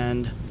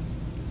and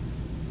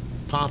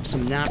pop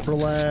some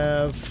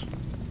Naprolev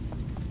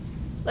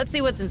Let's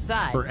see what's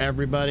inside. for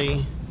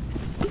everybody.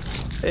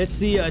 It's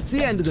the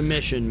end of the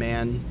mission,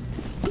 man.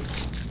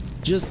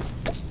 Just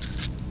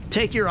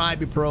take your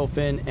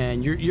ibuprofen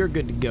and you're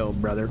good to go,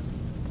 brother.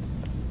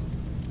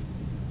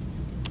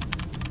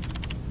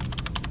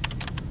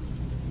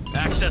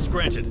 Access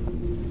granted.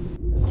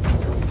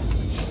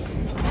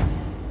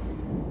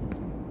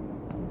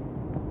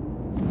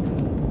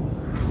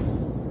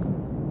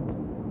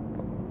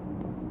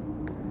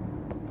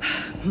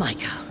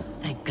 Micah,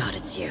 thank God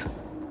it's you.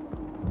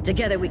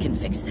 Together we can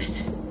fix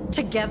this.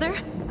 Together?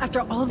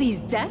 After all these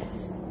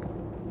deaths?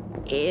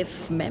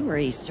 If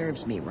memory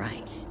serves me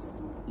right,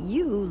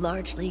 you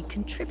largely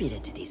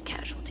contributed to these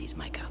casualties,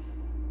 Micah.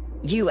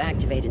 You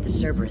activated the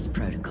Cerberus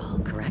protocol,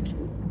 correct?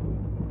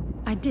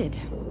 I did.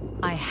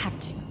 I had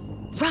to.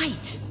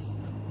 Right!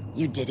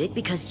 You did it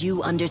because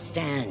you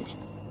understand.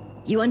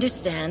 You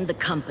understand the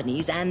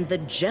companies and the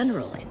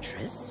general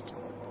interest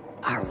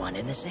are one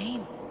and the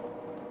same.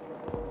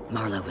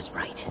 Marlowe was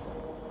right.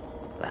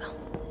 Well,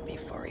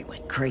 before he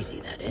went crazy,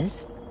 that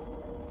is.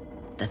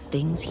 The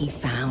things he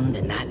found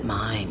in that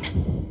mine.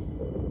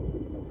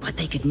 What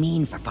they could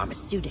mean for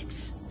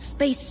pharmaceutics,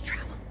 space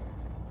travel,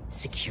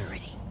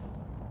 security.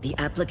 The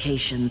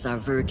applications are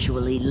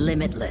virtually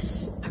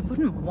limitless. I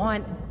wouldn't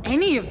want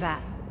any of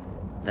that.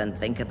 Then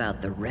think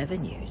about the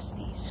revenues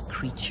these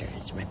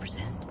creatures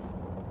represent.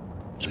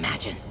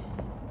 Imagine.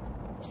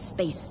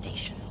 Space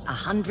stations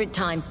 100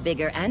 times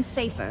bigger and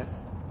safer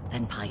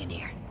than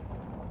Pioneer.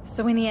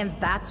 So in the end,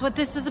 that's what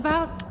this is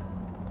about?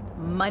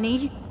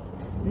 Money?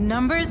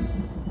 Numbers?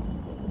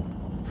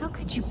 How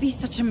could you be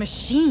such a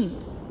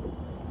machine?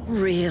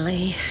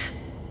 Really?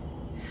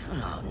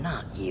 Oh,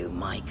 not you,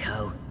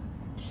 Maiko.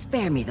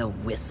 Spare me the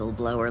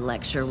whistleblower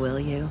lecture, will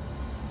you?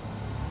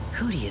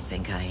 Who do you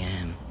think I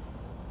am?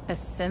 A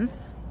synth?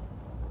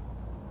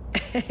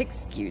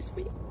 Excuse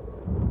me?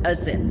 A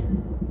synth.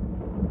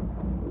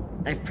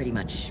 I've pretty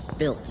much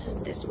built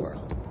this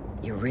world.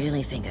 You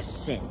really think a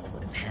synth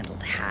would have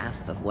handled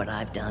half of what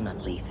I've done on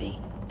Lethe?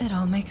 It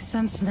all makes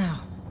sense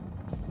now.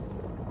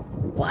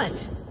 What?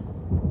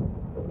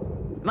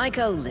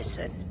 Maiko,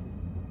 listen.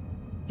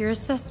 Your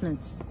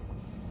assessments,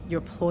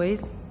 your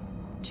ploys,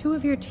 2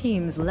 of your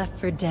teams left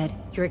for dead,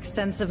 your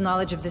extensive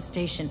knowledge of the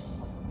station,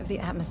 of the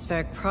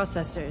atmospheric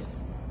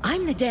processors.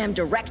 I'm the damn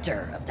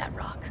director of that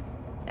rock.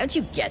 Don't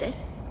you get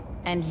it?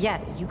 And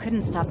yet, you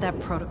couldn't stop that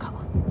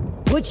protocol.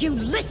 Would you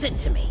listen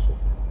to me?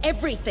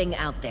 Everything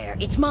out there,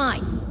 it's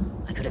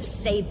mine. I could have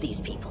saved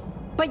these people.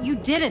 But you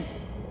didn't!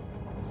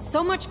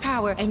 So much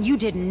power, and you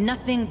did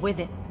nothing with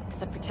it,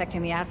 except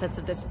protecting the assets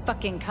of this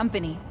fucking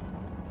company.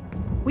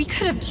 We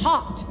could have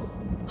talked.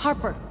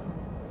 Harper.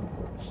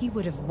 He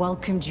would have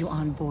welcomed you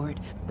on board,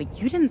 but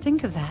you didn't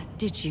think of that,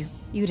 did you?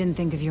 You didn't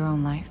think of your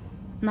own life.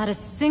 Not a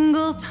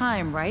single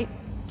time, right?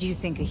 Do you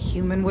think a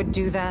human would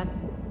do that?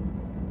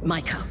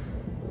 Maiko,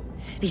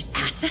 these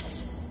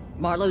assets?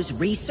 Marlowe's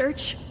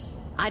research?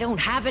 I don't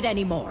have it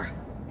anymore.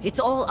 It's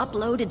all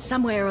uploaded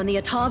somewhere on the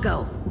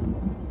Otago.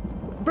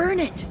 Burn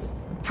it!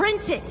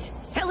 Print it!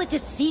 Sell it to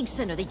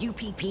Seegson or the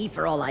UPP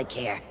for all I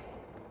care.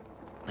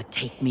 But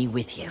take me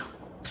with you,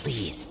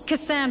 please.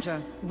 Cassandra,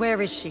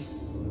 where is she?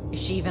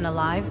 Is she even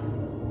alive?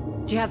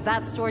 Do you have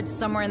that stored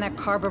somewhere in that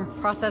carbon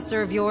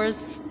processor of yours?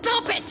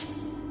 Stop it!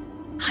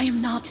 I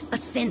am not a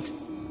synth.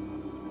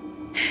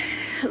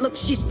 Look,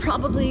 she's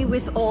probably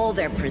with all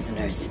their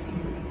prisoners.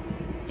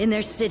 In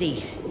their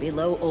city,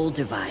 below Old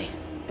Dubai.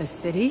 A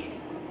city?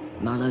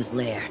 Marlowe's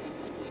lair.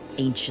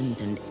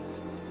 Ancient and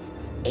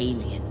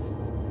alien.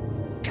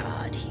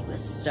 God, he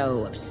was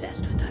so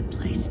obsessed with that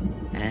place.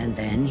 And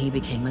then he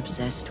became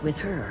obsessed with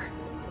her.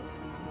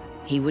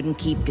 He wouldn't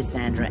keep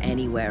Cassandra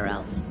anywhere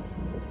else.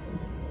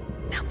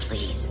 Now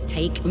please,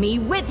 take me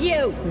with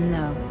you!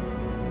 No.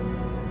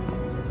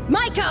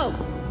 Maiko!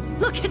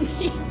 Look at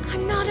me!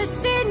 I'm not a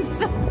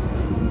synth!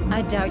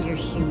 I doubt you're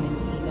human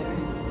either.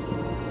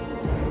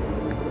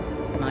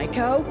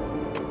 Maiko?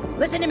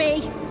 Listen to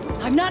me!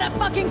 I'm not a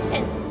fucking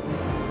synth!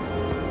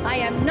 I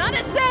am not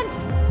a synth!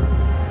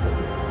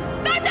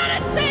 I'm not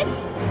a synth!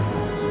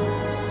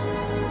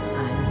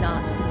 I'm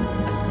not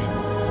a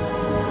synth.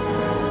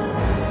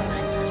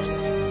 I'm not a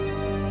synth.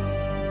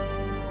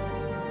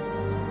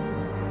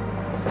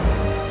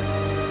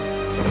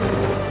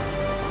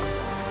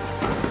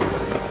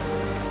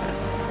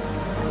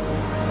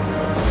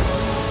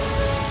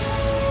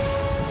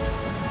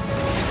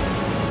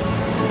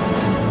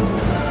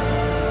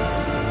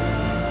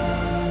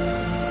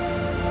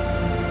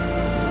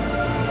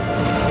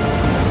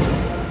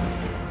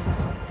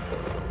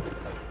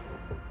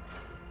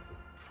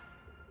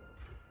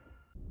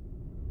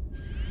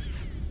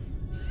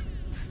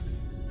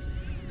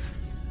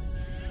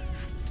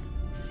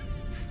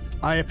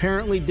 I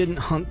apparently didn't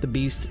hunt the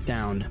beast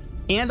down.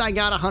 And I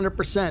got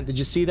 100%. Did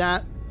you see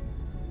that?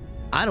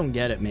 I don't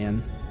get it,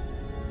 man.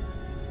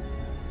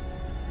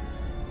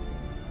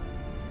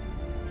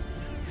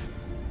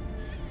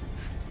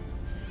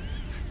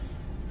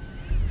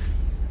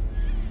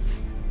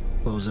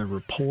 Close a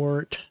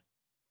report.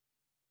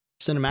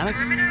 Cinematic?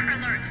 Perimeter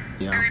alert.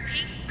 Yeah. I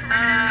repeat.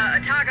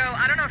 Atago,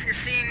 I don't know if you're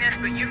seeing this,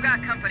 but you've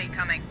got company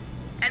coming.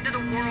 End of the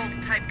world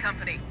type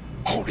company.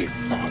 Holy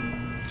fuck.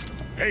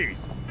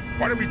 Hayes,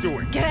 what are we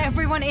doing? Get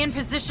everyone in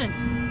position.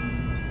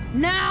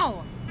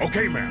 Now!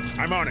 Okay, ma'am.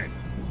 I'm on it.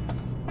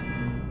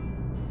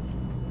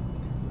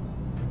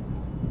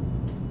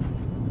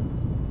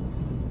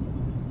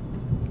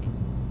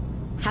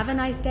 Have a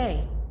nice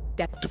day.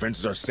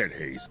 Defenses are set,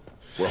 Hayes.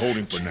 We're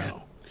holding for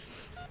now.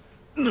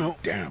 No.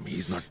 Damn,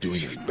 he's not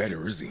doing any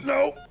better, is he?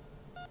 No.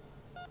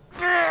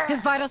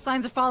 His vital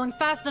signs are falling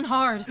fast and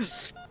hard.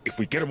 If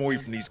we get him away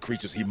from these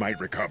creatures, he might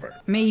recover.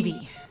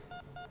 Maybe.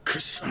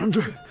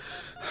 Cassandra.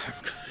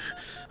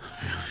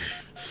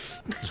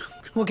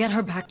 We'll get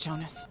her back,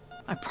 Jonas.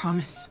 I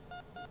promise.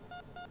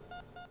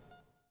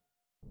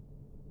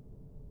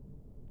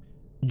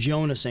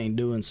 Jonas ain't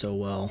doing so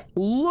well.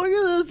 Look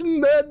at this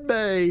med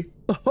bay.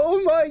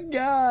 Oh my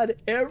god.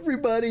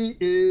 Everybody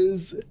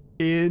is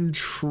in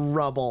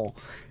trouble.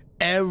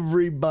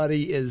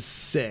 Everybody is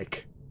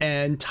sick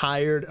and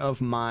tired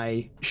of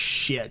my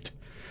shit.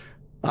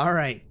 All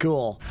right,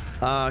 cool.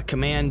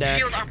 Command deck.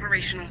 Shield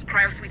operational.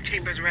 Cryosleep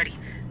chambers ready.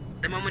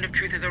 The moment of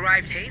truth has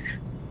arrived, Hayes.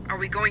 Are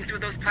we going through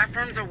those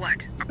platforms or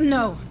what?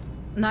 No,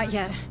 not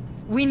yet.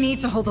 We need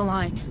to hold the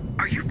line.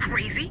 Are you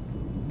crazy?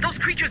 Those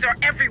creatures are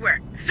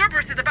everywhere.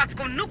 Cerberus is about to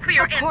go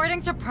nuclear.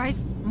 According to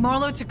Price,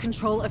 Marlowe took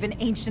control of an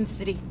ancient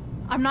city.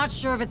 I'm not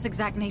sure of its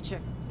exact nature.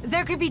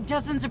 There could be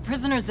dozens of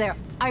prisoners there.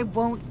 I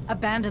won't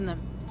abandon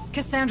them.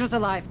 Cassandra's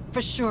alive,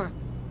 for sure.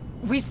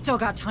 We've still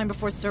got time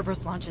before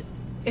Cerberus launches.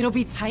 It'll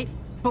be tight,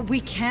 but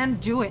we can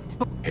do it.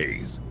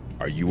 Hayes,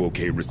 are you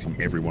okay risking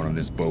everyone on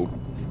this boat?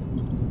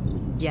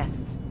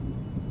 Yes,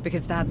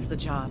 because that's the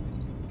job.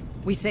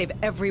 We save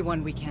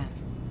everyone we can.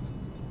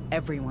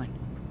 Everyone.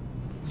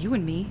 You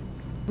and me,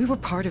 we were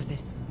part of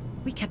this.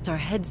 We kept our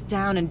heads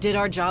down and did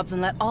our jobs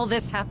and let all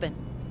this happen.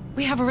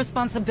 We have a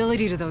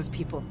responsibility to those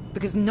people,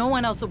 because no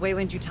one else at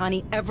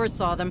Weyland-Yutani ever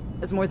saw them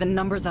as more than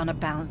numbers on a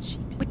balance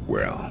sheet.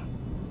 Well,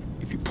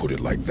 if you put it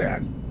like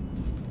that,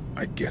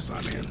 I guess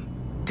I'm in.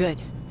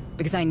 Good,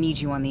 because I need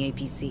you on the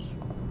APC.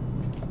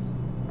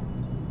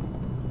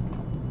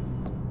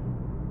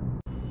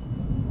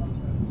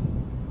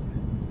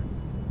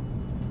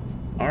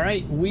 All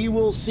right, we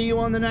will see you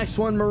on the next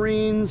one,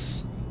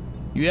 Marines.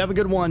 You have a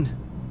good one.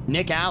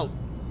 Nick out.